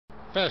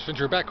Fast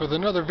Venture back with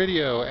another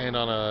video and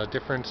on a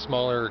different,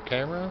 smaller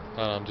camera.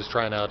 I'm just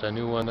trying out a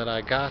new one that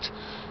I got,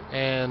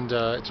 and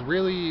it's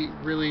really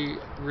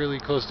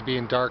close to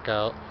being dark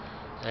out,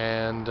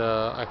 and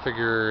I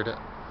figured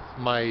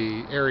my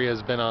area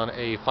has been on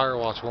a fire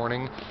watch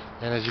warning,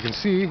 and as you can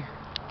see,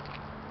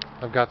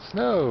 I've got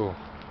snow.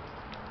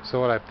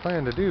 So what I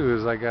plan to do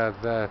is I got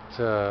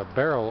that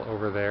barrel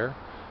over there,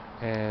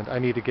 and I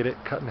need to get it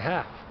cut in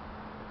half.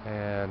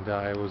 And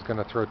I was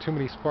going to throw too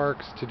many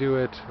sparks to do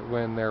it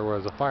when there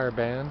was a fire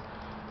ban,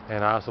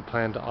 and I also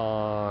planned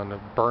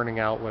on burning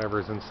out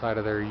whatever's inside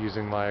of there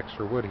using my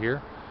extra wood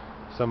here.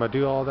 So I'm going to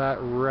do all that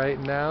right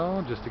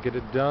now just to get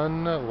it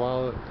done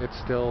while it's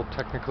still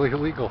technically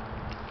illegal.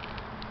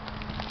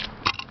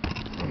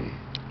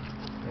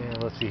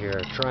 And let's see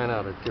here, trying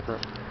out a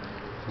different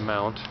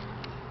mount.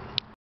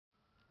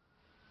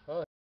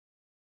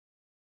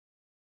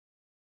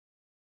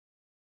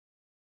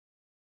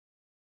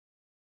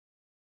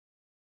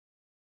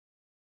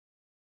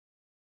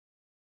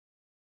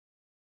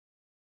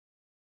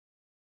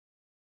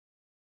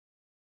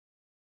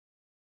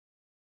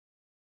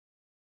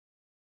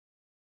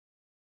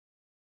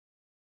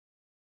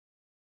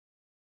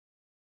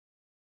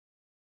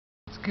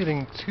 It's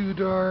getting too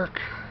dark.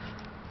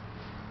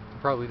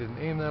 Probably didn't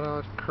aim that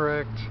out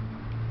correct.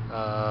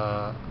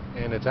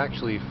 And it's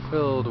actually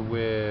filled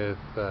with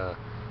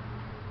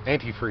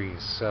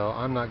antifreeze, so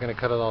I'm not going to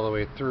cut it all the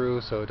way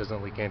through so it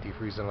doesn't leak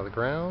antifreeze into the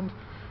ground,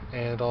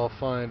 and I'll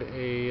find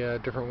a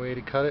different way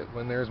to cut it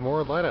when there's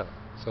more light out.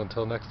 So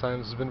until next time,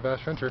 this has been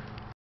Fast Venture.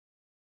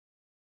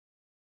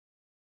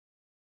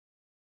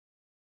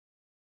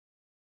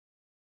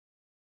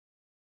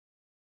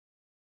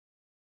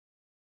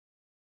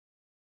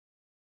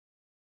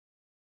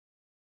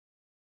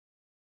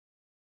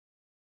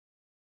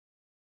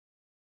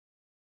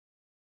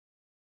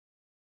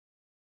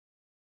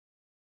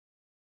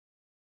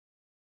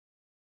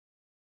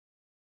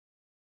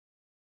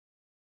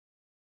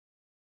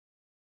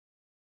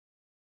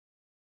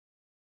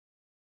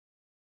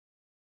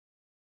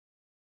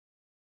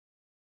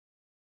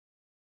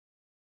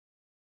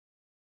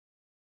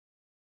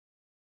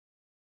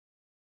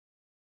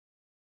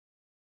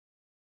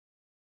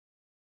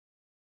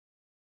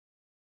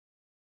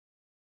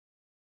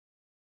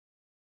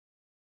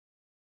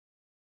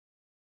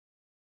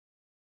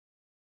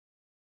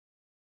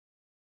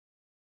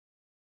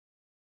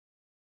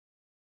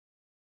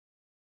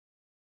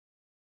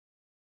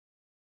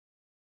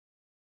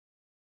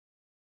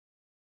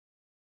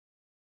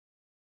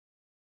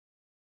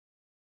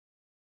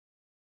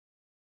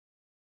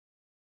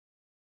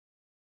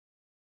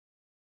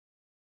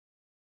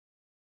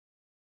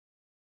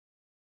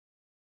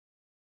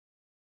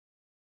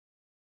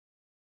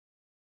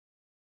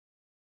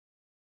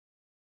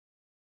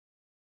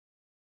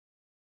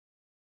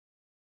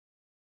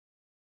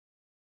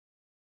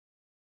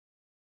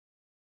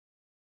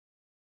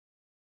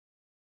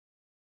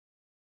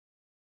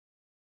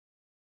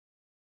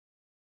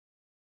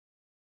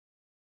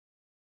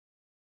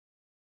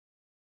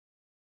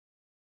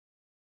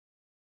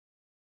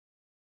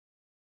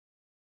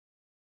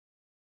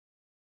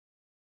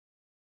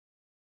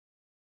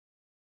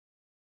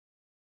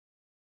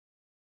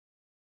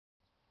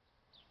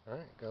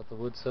 Alright, got the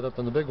wood set up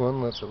in the big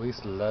one. Let's at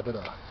least light it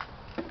off.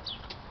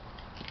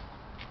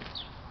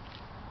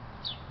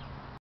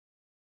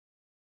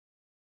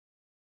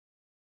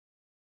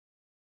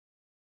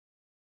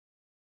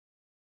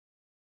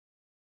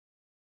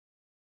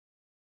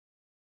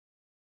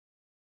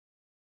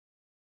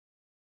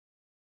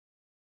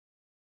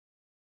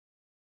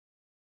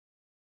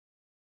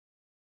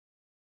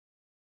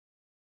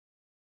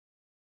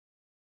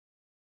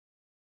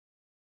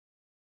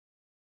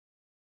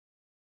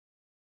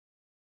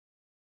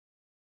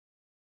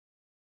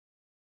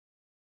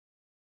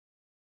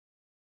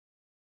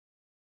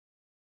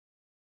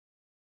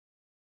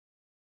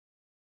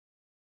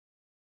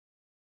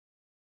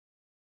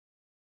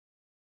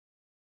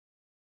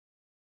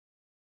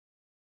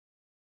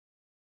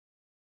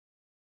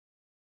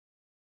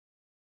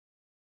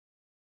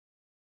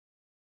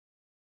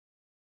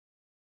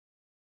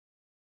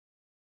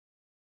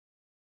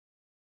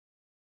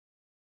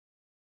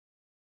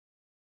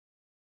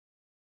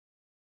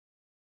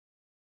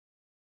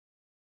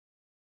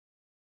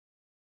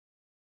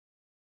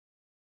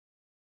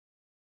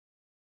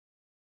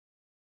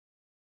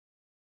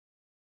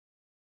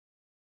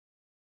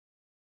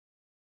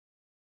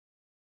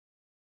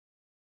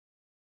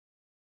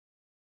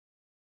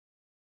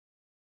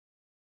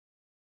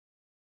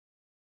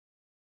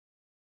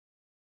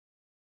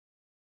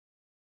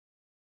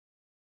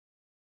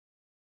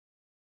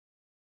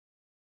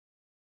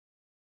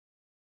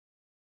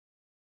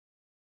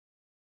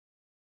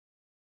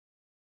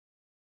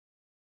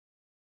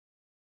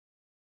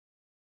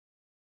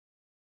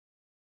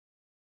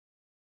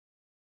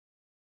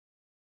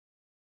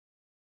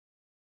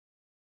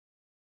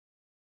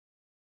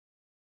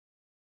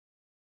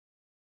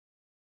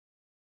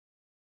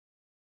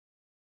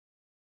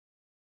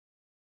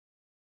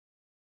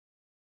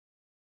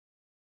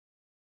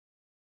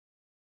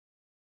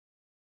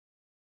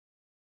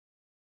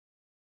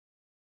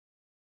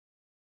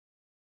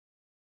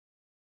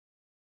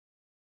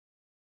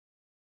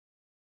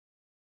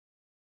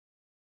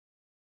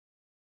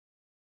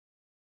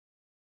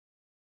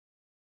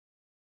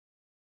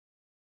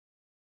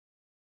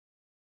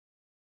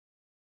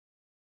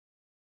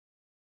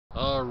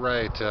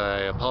 Alright,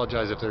 I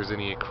apologize if there's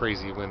any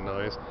crazy wind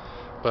noise,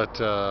 but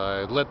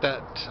I let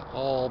that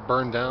all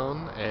burn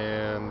down,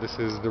 and this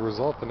is the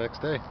result the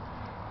next day.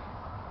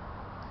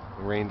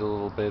 It rained a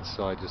little bit,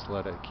 so I just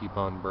let it keep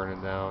on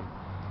burning down.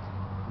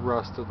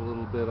 Rusted a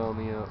little bit on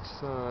the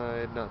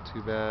outside, not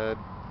too bad.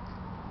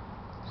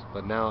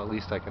 But now at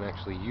least I can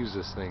actually use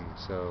this thing,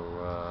 so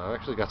I've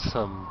actually got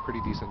some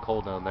pretty decent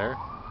coal down there.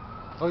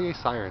 Oh yay,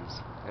 sirens.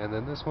 And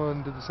then this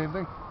one did the same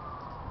thing.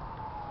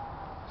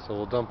 So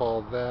we'll dump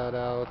all that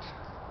out,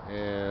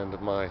 and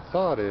my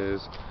thought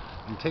is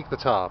you take the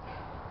top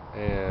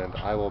and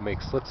I will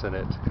make slits in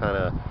it to kind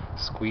of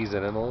squeeze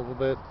it in a little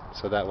bit,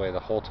 so that way the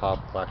whole top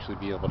will actually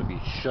be able to be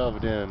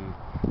shoved in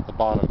the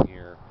bottom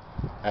here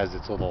as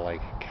its little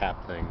like cap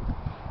thing.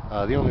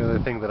 The only other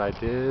thing that I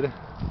did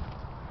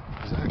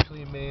is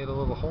actually made a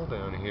little hole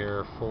down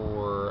here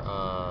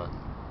for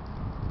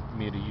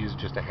me to use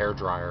just a hair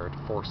dryer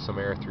to force some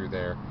air through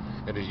there,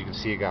 and as you can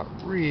see it got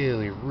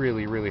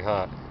really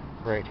hot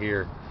right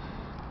here,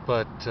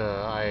 but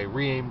I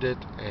re-aimed it,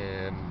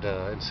 and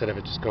instead of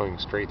it just going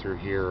straight through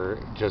here,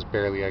 just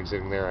barely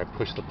exiting there, I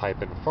pushed the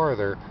pipe in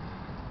farther,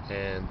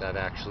 and that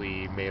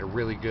actually made a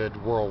really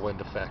good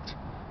whirlwind effect,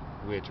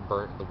 which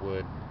burnt the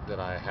wood that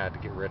I had to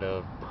get rid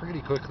of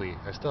pretty quickly.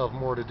 I still have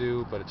more to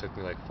do, but it took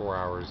me like 4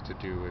 hours to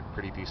do a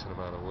pretty decent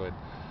amount of wood.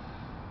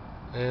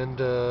 And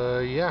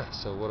yeah,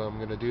 so what I'm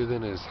gonna do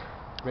then is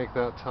make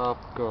that top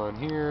go on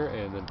here,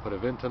 and then put a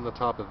vent on the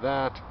top of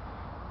that,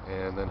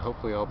 and then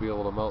hopefully I'll be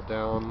able to melt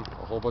down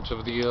a whole bunch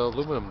of the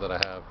aluminum that I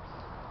have,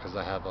 because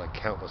I have like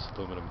countless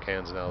aluminum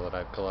cans now that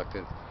I've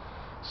collected.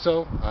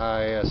 So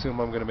I assume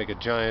I'm going to make a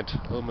giant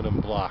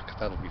aluminum block.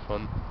 That'll be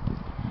fun.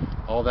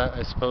 All that,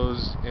 I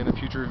suppose, in a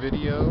future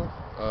video.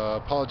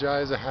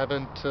 Apologize, I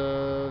haven't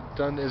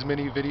done as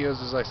many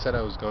videos as I said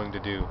I was going to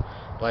do.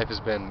 Life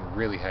has been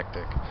really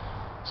hectic.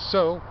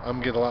 So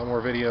I'm going to get a lot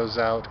more videos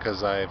out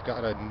because I've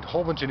got a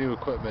whole bunch of new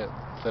equipment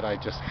that I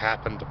just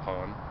happened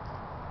upon.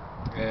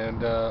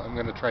 And I'm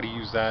going to try to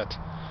use that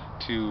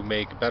to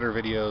make better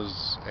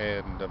videos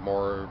and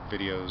more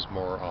videos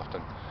more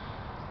often.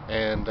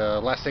 And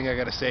last thing I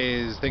gotta say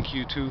is thank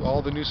you to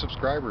all the new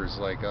subscribers.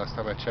 Like last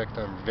time I checked,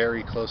 I'm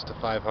very close to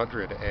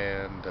 500,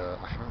 and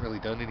I haven't really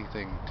done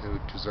anything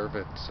to deserve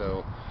it,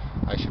 so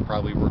I should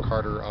probably work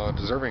harder on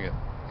deserving it.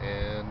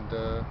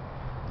 And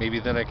maybe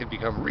then I can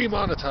become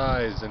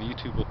remonetized and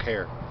YouTube will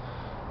care.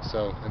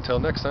 So until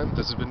next time,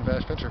 this has been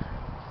Vash Venture.